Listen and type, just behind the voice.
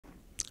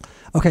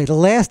Okay, the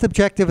last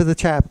objective of the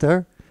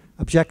chapter,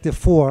 objective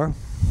 4,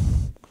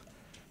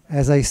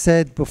 as I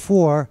said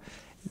before,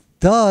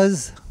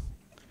 does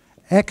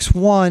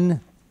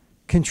x1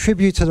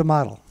 contribute to the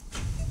model?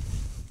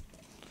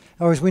 In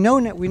other words, we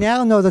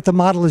now know that the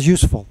model is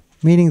useful,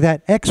 meaning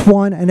that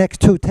x1 and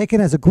x2 taken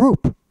as a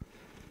group,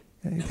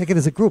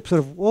 sort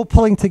of all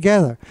pulling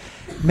together,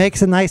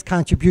 makes a nice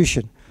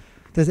contribution.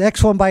 Does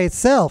x1 by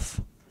itself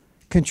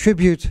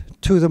contribute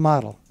to the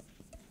model?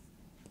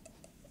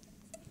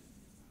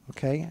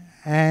 Okay,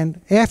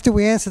 and after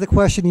we answer the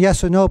question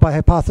yes or no by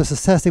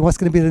hypothesis testing, what's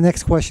going to be the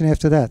next question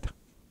after that?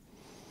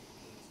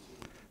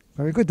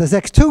 Very good. Does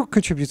x2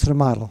 contribute to the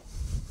model?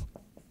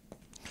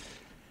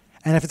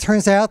 And if it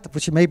turns out,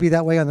 which it may be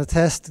that way on the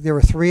test, there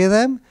were 3 of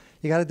them,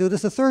 you got to do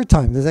this a third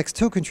time. Does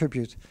x2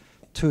 contribute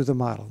to the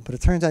model? But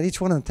it turns out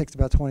each one of them takes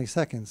about 20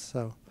 seconds.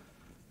 So,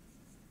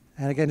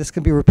 and again, this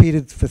can be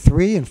repeated for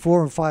 3 and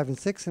 4 and 5 and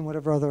 6 and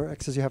whatever other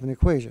x's you have in the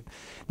equation.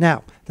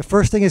 Now, the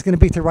first thing is going to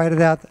be to write it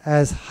out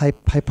as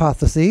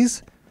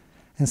hypotheses.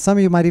 And some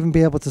of you might even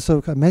be able to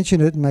sort of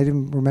mention it, might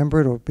even remember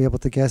it or be able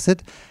to guess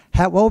it.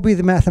 What will be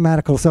the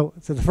mathematical? So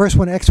the first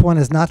one,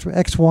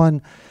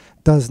 x1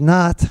 does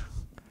not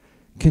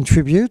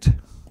contribute,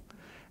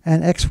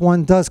 and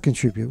x1 does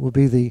contribute. Will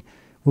be the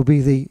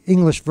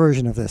English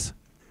version of this.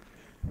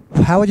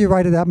 How would you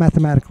write it out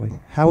mathematically?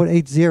 How would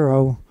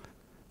H0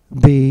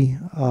 be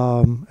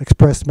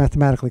expressed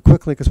mathematically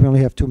quickly, because we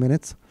only have 2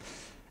 minutes?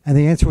 And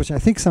the answer, which I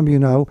think some of you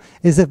know,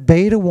 is if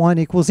beta 1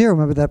 equals 0.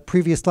 Remember that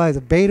previous slide,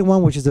 if beta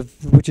 1, which is the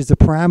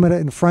parameter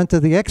in front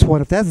of the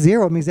x1, if that's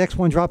 0, it means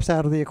x1 drops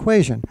out of the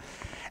equation.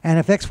 And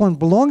if x1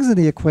 belongs in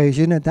the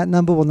equation, that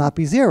number will not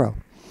be 0.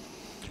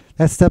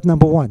 That's step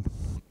number 1.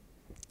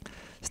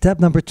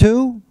 Step number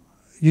 2,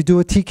 you do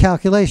a t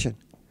calculation.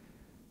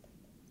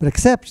 But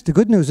except the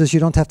good news is you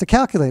don't have to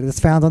calculate it.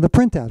 It's found on the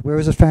printout. Where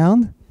is it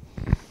found?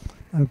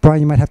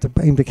 Brian, you might have to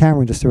aim the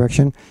camera in this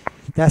direction.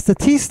 That's the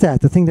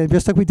t-stat, the thing that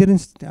just like we did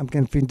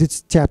if you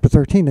did chapter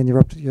 13, then you're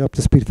up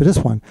to speed for this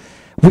one.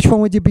 Which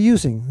one would you be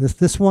using?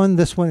 This one,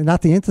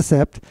 not the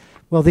intercept.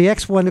 Well, the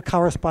x1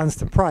 corresponds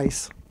to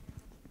price.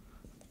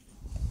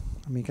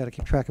 I mean, you got to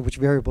keep track of which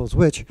variable is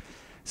which.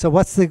 So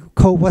what's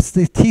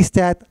the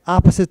t-stat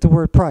opposite the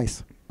word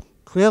price?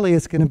 Clearly,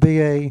 it's going to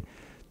be a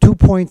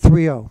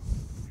 2.30.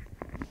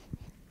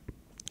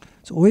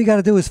 So all you got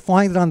to do is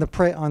find it on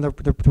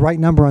the right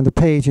number on the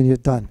page, and you're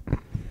done.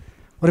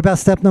 What about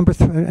step number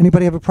 3?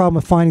 Anybody have a problem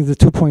with finding the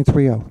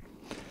 2.30?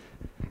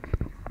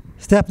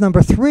 Step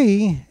number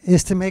 3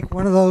 is to make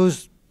one of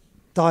those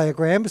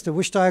diagrams.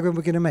 Which diagram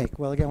we're going to make?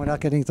 Well, again, we're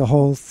not getting into the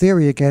whole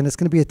theory again. It's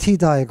going to be a T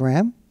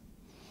diagram.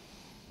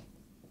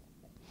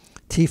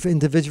 T for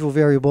individual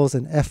variables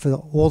and F for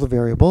all the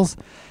variables.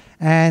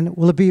 And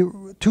will it be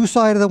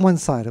two-sided or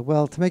one-sided?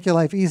 Well, to make your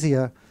life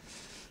easier,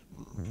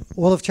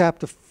 all of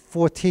chapter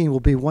 14 will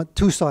be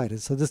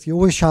two-sided. So you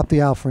always chop the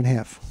alpha in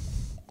half.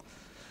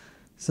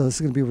 So this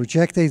is going to be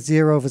reject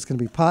H0 if it's going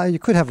to be pi. You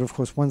could have it, of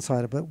course,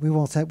 one-sided, but we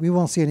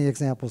won't see any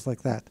examples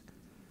like that.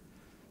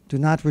 Do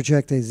not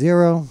reject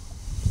H0.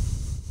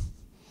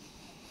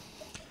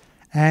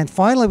 And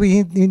finally,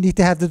 we need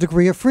to have the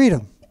degree of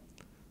freedom.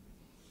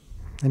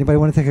 Anybody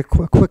want to take a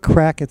quick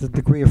crack at the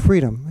degree of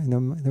freedom in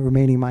the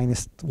remaining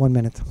minus 1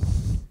 minute?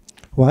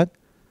 What?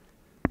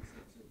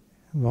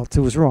 Well,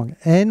 2 was wrong.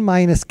 N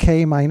minus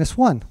k minus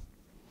 1.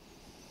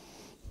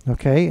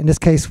 Okay, in this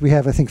case we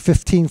have, I think,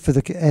 15 for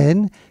the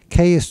n.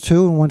 K is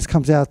 2, and 1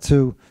 comes out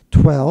to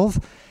 12.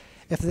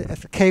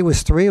 If k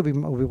was 3, it'll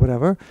be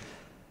whatever.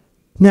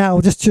 Now,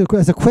 just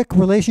as a quick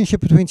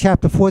relationship between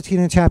chapter 14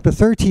 and chapter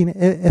 13,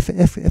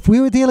 if we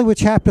were dealing with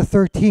chapter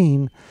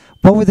 13,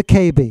 what would the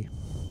k be?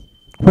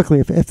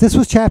 Quickly, if this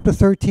was chapter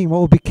 13, what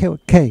would be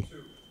k?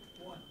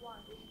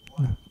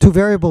 2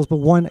 variables, but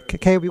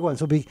k would be 1.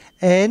 So it would be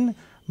n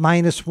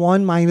minus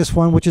 1,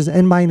 which is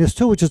n minus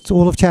 2, which is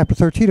all of chapter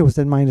 13, it was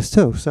n minus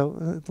 2.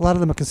 So a lot of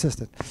them are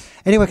consistent.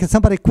 Anyway, can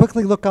somebody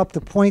quickly look up the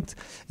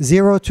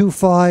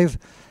 0.025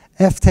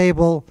 F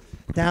table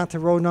down to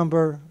row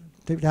number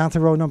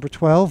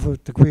 12,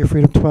 with degree of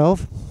freedom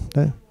 12?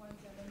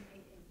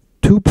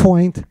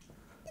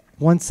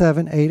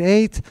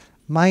 2.1788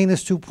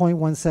 minus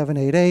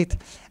 2.1788.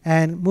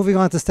 And moving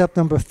on to step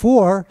number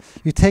 4,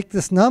 you take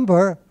this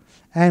number,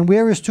 and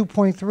where is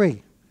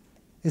 2.3?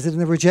 Is it in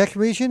the reject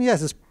region?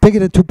 Yes, it's bigger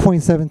than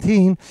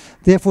 2.17.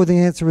 Therefore, the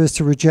answer is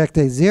to reject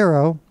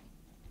H0.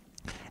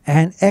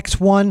 And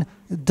x1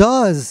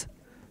 does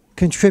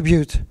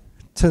contribute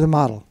to the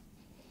model.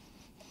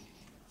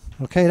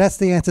 Okay, that's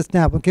the answer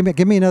now. But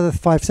give me another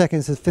 5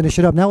 seconds to finish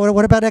it up. Now,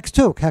 what about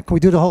x2? Can we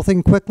do the whole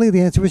thing quickly?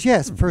 The answer is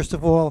yes. First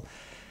of all,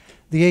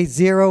 the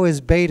H0 is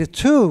beta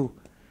 2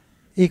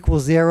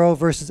 equals 0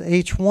 versus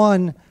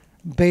H1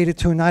 beta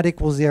 2 not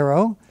equal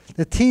 0.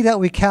 The t that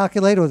we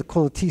calculate, or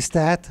call it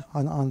t-stat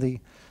on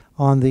the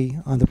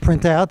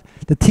printout,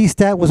 the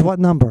t-stat was what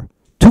number?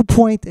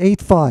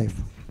 2.85.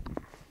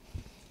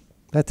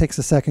 That takes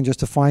a second just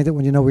to find it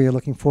when you know where you're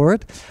looking for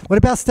it. What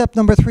about step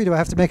number 3? Do I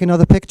have to make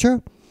another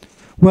picture?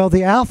 Well,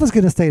 the alpha is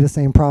going to stay the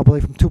same probably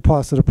from two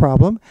parts of the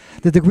problem.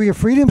 The degree of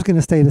freedom is going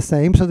to stay the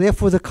same. So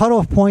therefore, the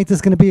cutoff point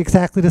is going to be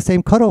exactly the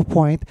same cutoff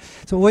point.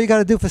 So what you got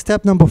to do for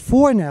step number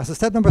 4 now, so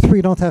step number 3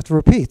 you don't have to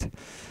repeat.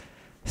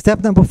 Step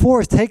number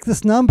 4 is take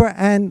this number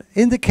and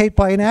indicate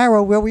by an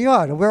arrow where we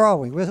are. Where are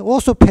we? We're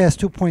also past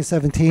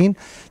 2.17.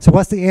 So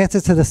what's the answer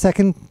to the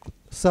second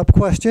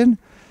sub-question?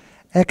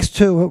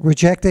 X2,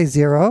 reject a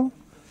 0.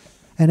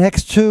 And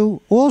X2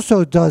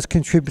 also does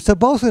contribute. So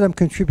both of them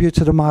contribute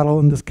to the model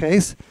in this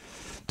case.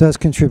 Does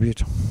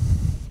contribute.